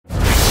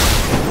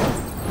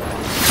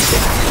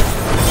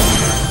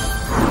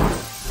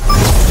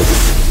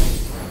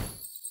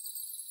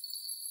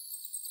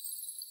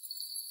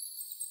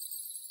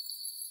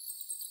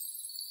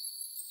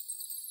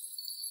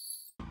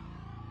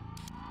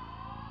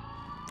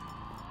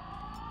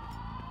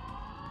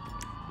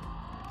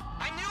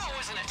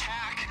an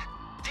attack.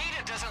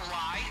 Data doesn't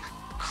lie.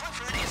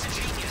 Clifford is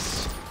a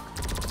genius.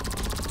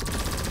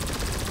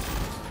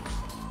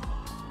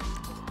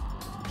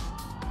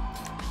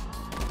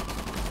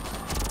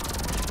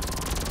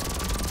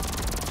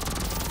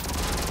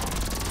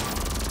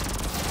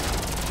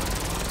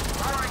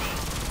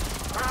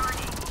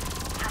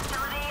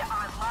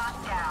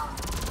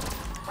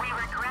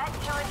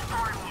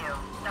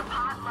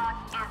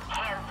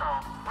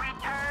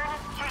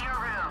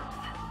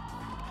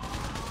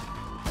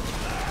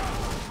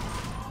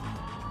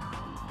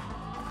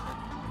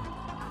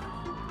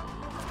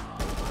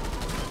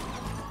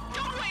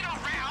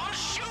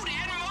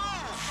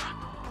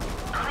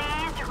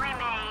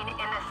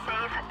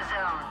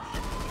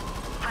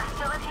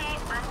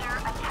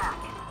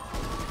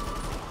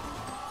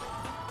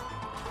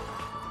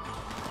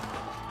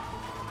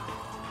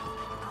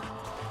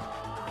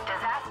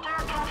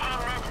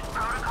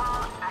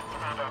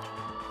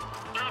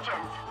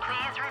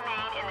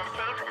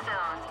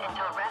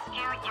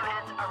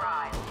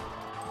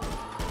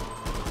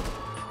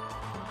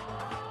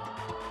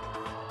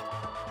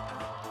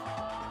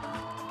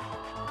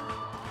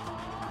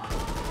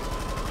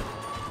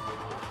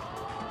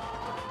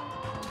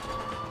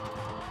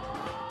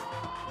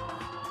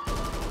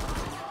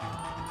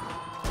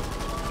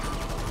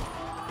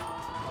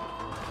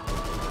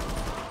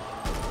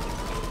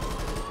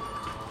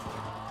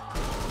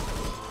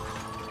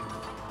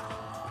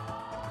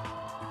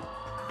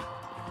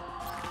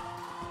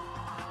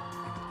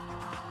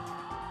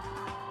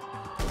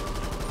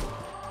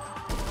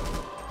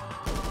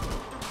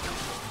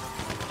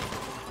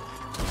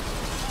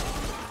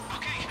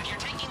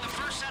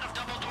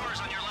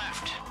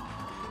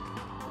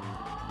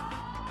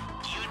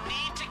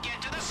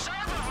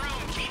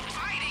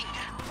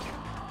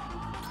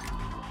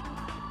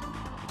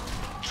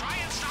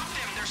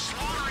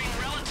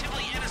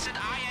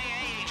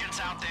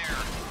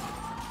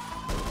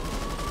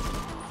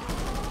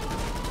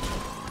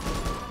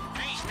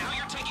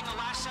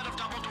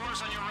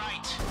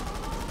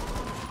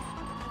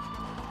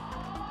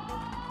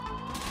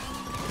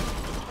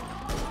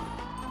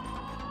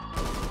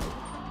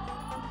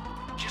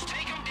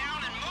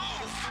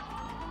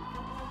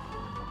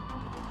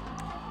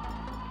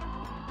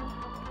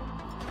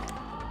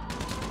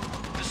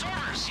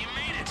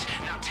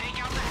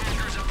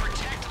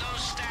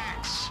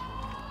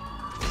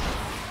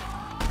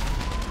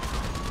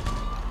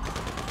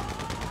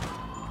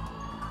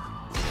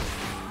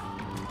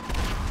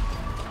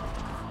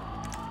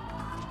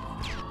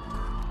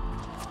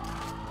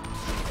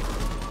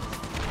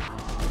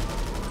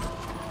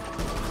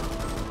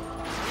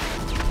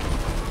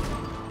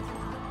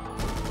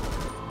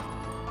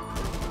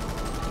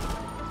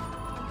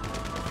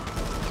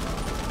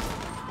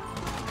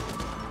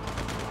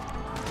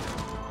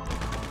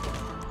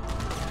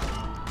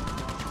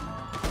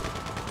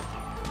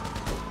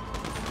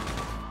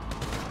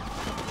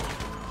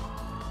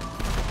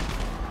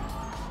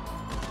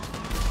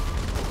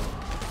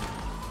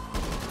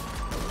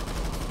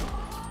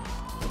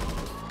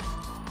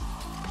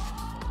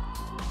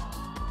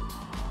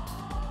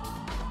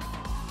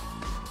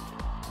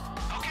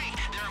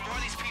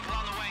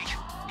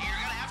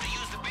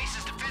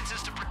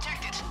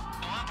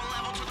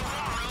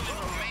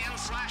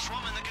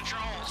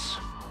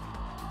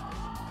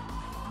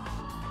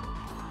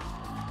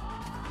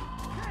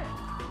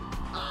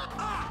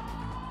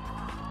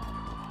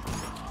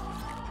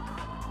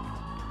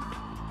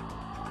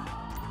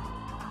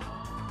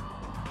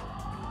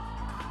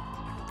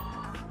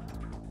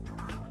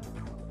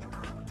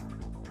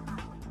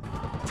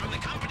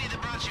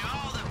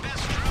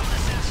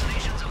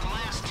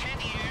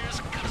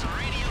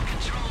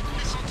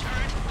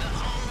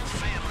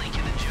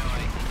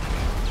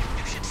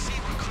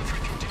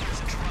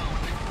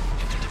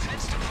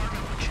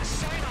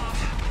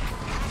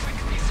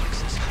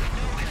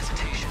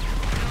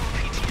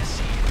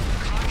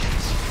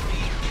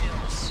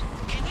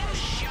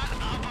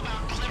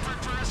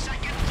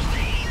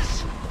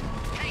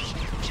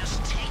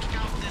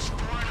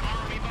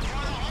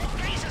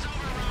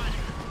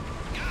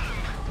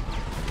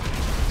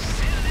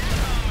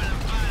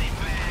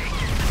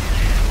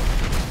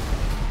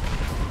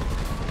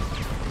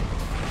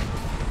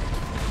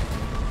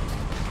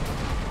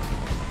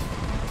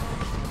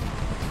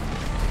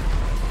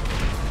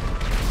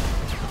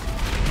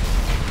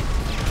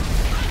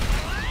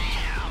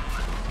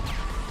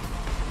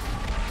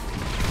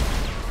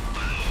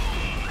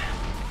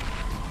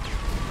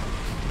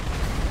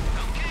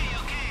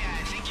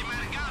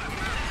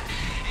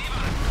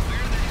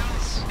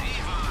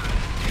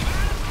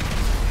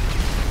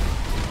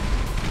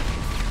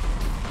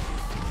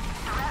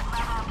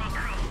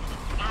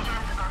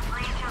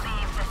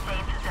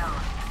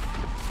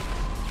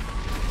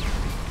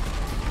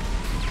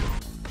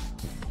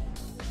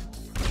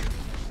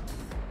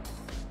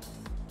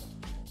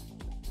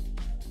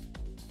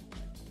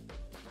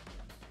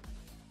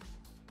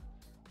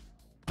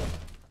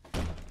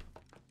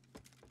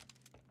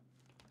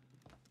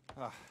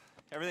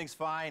 Everything's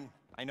fine.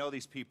 I know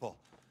these people.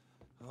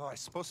 Oh, I was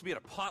supposed to be at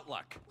a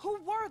potluck. Who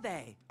were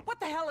they? What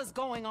the hell is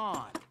going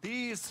on?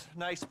 These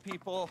nice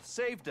people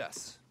saved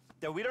us.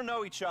 Now, we don't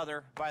know each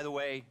other, by the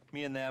way,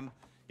 me and them.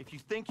 If you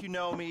think you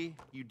know me,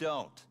 you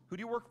don't. Who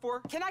do you work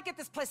for? Can I get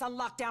this place on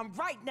lockdown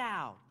right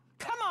now?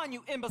 Come on,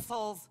 you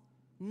imbeciles!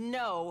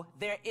 No,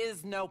 there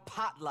is no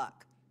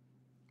potluck.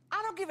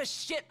 I don't give a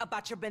shit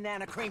about your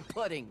banana cream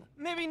pudding.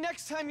 Maybe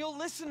next time you'll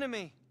listen to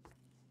me.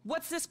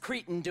 What's this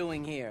cretin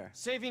doing here?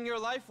 Saving your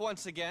life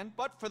once again,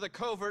 but for the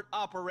covert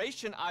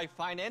operation I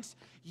financed,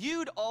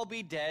 you'd all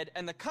be dead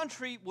and the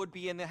country would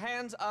be in the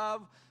hands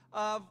of,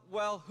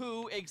 well,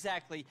 who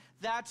exactly?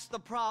 That's the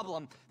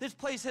problem. This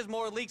place has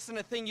more leaks than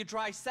a thing you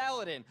dry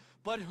salad in.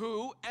 But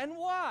who and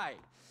why?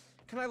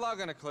 Can I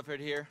log on to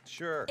Clifford here?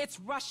 Sure. It's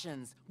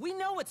Russians. We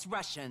know it's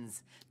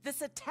Russians.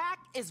 This attack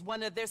is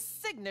one of their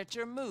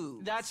signature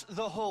moves. That's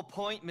the whole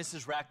point,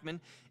 Mrs.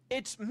 Rackman.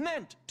 It's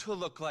meant to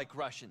look like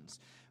Russians.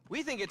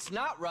 We think it's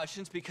not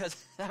Russians because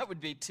that would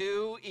be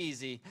too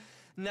easy.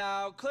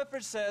 Now,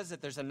 Clifford says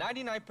that there's a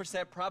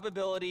 99%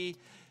 probability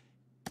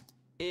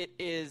it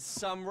is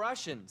some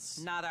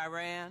Russians. Not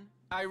Iran?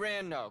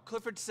 Iran, no.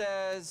 Clifford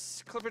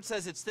says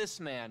it's this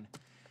man.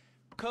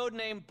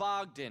 Codename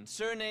Bogdan,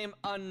 surname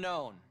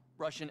unknown.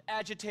 Russian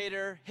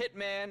agitator,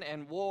 hitman,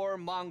 and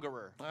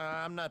warmongerer.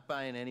 I'm not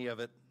buying any of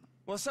it.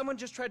 Well, someone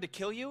just tried to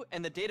kill you,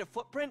 and the data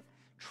footprint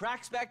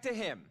tracks back to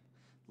him.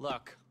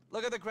 Look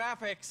at the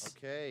graphics.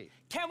 Okay.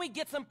 Can we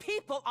get some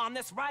people on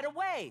this right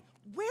away?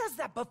 Where's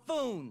that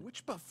buffoon?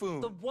 Which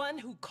buffoon? The one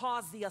who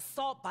caused the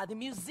assault by the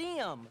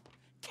museum.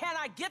 Can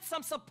I get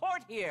some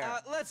support here?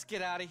 Let's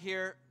get out of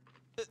here.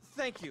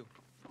 Thank you.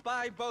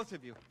 Bye, both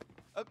of you.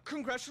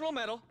 Congressional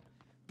medal.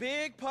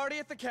 Big party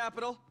at the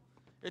Capitol.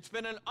 It's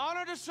been an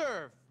honor to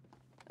serve.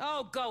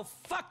 Oh, go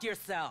fuck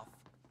yourself.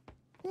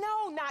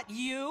 No, not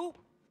you.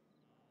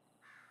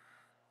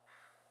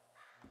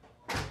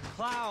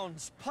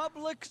 Clowns.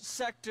 Public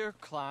sector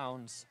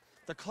clowns.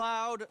 The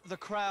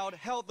crowd,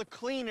 hell, the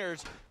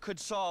cleaners could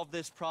solve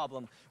this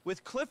problem.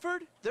 With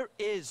Clifford, there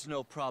is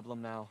no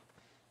problem now.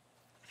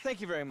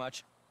 Thank you very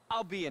much.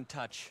 I'll be in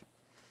touch.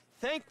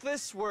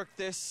 Thankless work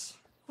this.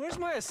 Where's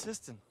my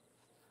assistant?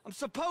 I'm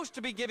supposed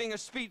to be giving a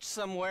speech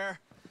somewhere.